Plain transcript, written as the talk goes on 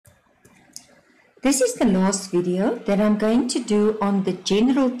This is the last video that I'm going to do on the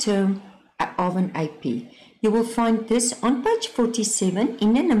general term of an AP. You will find this on page 47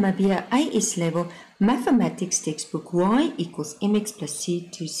 in the Namibian AS-Level Mathematics textbook, y equals mx plus c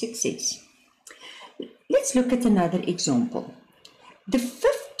to success. Let's look at another example. The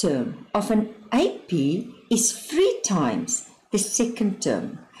fifth term of an AP is 3 times the second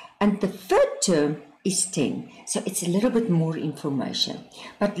term, and the third term is 10. So it's a little bit more information.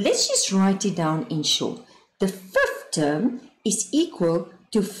 But let's just write it down in short. The fifth term is equal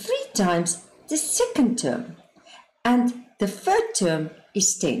to 3 times the second term, and the third term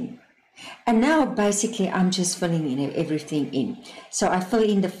is 10. And now basically I'm just filling in everything in. So I fill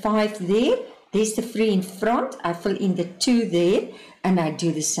in the 5 there, there's the 3 in front, I fill in the 2 there, and I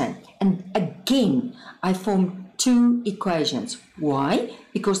do the same. And again, I form 2 equations. Why?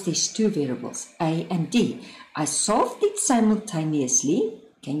 Because there's 2 variables, A and D. I solved it simultaneously,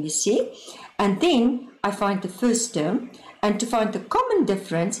 can you see? And then I find the first term, and to find the common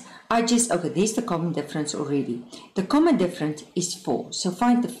difference, I just, okay, there's the common difference already. The common difference is 4. So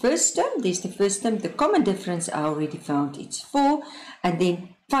find the first term, there's the first term, the common difference I already found, it's 4. And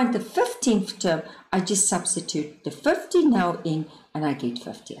then find the 15th term, I just substitute the 50 now in, and I get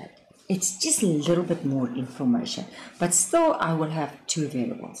 58. It's just a little bit more information, but still I will have 2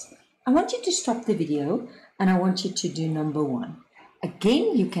 variables. I want you to stop the video and I want you to do number 1.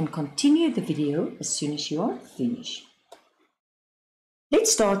 Again, you can continue the video as soon as you are finished.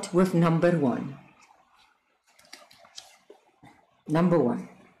 Let's start with number 1. Number 1.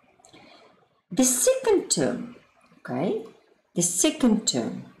 The second term, okay, the second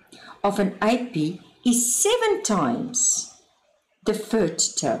term of an AP is 7 times the third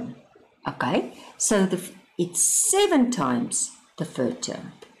term. Okay, so it's 7 times the third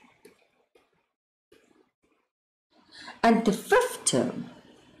term. And the fifth term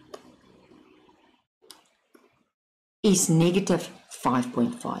is negative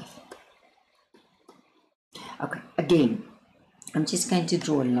 5.5. Okay, again, I'm just going to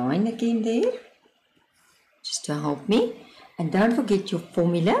draw a line again there, just to help me. And don't forget your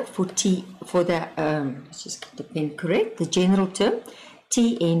formula for T, for the, let's just get the pen correct, the general term,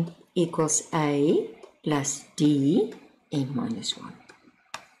 Tn equals A plus D n minus 1.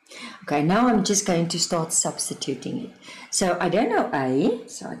 Okay, now I'm just going to start substituting it. So I don't know A,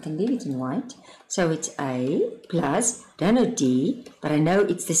 so I can leave it in white. So it's A plus, don't know D, but I know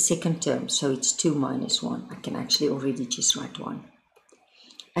it's the second term, so it's 2 minus 1. I can actually already just write 1.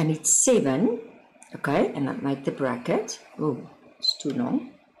 And it's 7, okay, and I make the bracket. Oh, it's too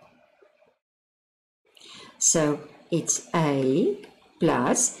long. So it's A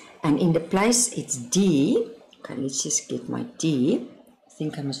plus, and in the place it's D. Okay, let's just get my D. I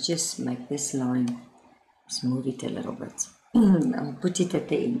think I must just make this line, let's move it a little bit. I'll put it at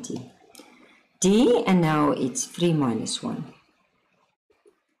the end here. D, and now it's 3 minus 1.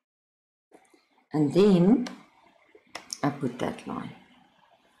 And then I put that line.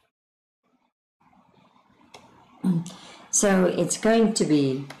 So it's going to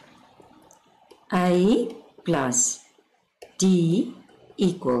be A plus D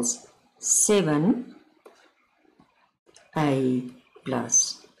equals 7 A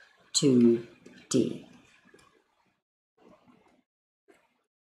plus 2D.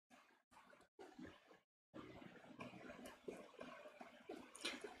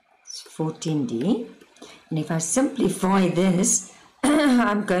 It's 14D. And if I simplify this,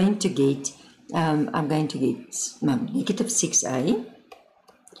 I'm going to get negative 6A.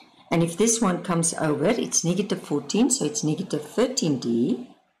 And if this one comes over, it's negative 14, so it's negative 13D.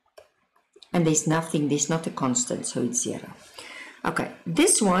 And there's nothing, there's not a constant, so it's 0. Okay,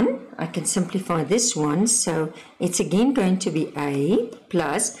 this one, I can simplify this one, so it's again going to be A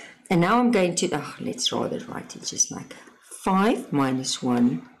plus, and now I'm going to, let's rather write it just like 5 minus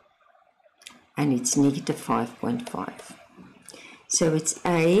 1, and it's negative 5.5. So it's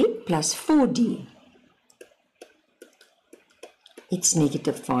A plus 4D. It's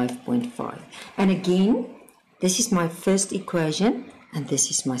negative 5.5. And again, this is my first equation, and this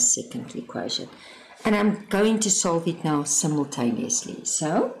is my second equation. And I'm going to solve it now simultaneously.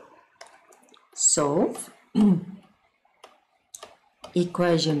 So, solve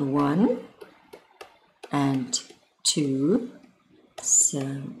equation 1 and 2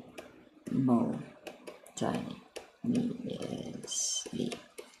 simultaneously.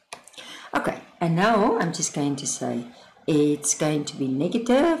 Okay, and now I'm just going to say it's going to be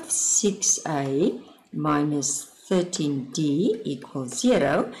negative 6A minus 13D equals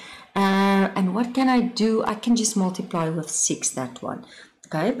 0. And what can I do? I can just multiply with 6, that one.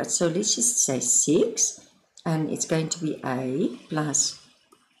 Okay, but so let's just say 6, and it's going to be A plus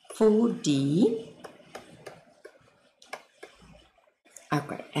 4D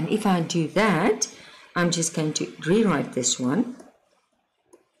Okay, and if I do that, I'm just going to rewrite this one.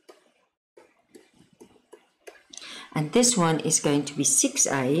 And this one is going to be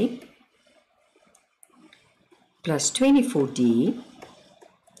 6a plus 24d,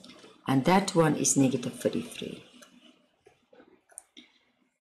 and that one is negative 33.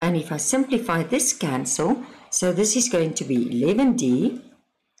 And if I simplify this cancel, so this is going to be 11d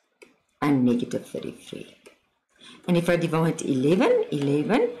and negative 33. And if I divide 11,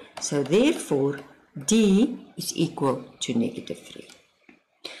 11, so therefore d is equal to negative 3.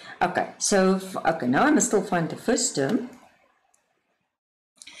 Okay, so now I must still find the first term.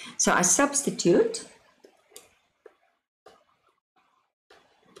 So I substitute.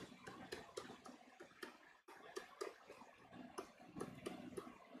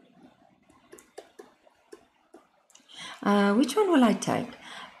 Which one will I take?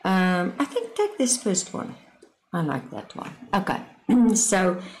 I think take this first one. I like that one. Okay,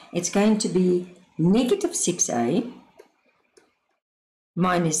 so it's going to be negative 6a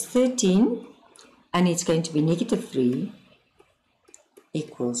minus 13, and it's going to be negative 3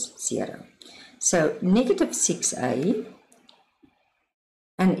 equals 0. So negative 6a,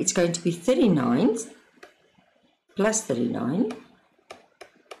 and it's going to be 39 plus 39.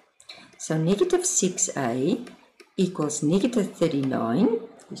 So negative 6a equals negative 39.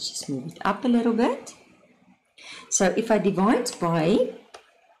 Let's just move it up a little bit. So if I divide by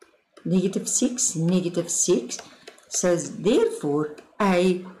negative 6, so therefore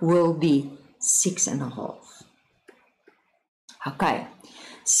a will be 6.5. Okay,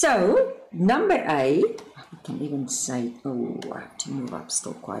 so number A, I can even say, oh, I have to move up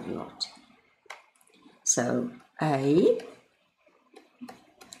still quite a lot. So A,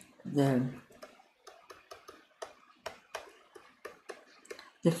 the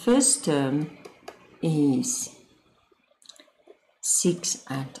first term is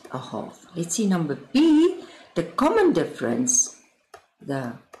 6.5. Let's see number B, the common difference,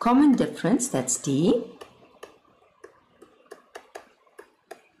 that's D,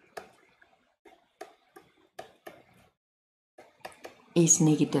 is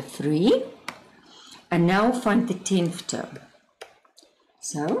negative 3. And now find the 10th term.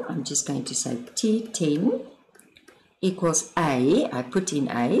 So I'm just going to say T10 equals A, I put in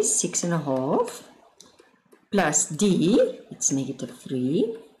A, 6.5, plus D, it's negative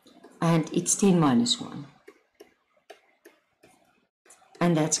 3, and it's 10 minus 1.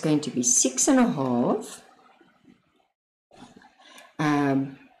 And that's going to be 6.5.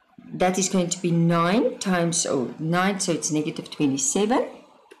 That is going to be 9 times, 9, so it's negative 27.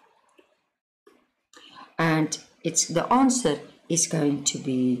 And the answer is going to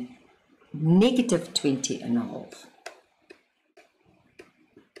be negative 20.5.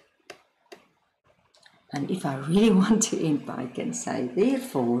 And if I really want to end, I can say,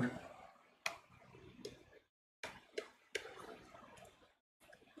 therefore,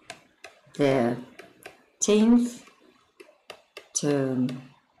 the 10th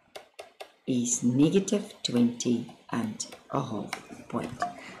term is negative 20.5 point.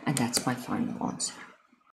 And that's my final answer.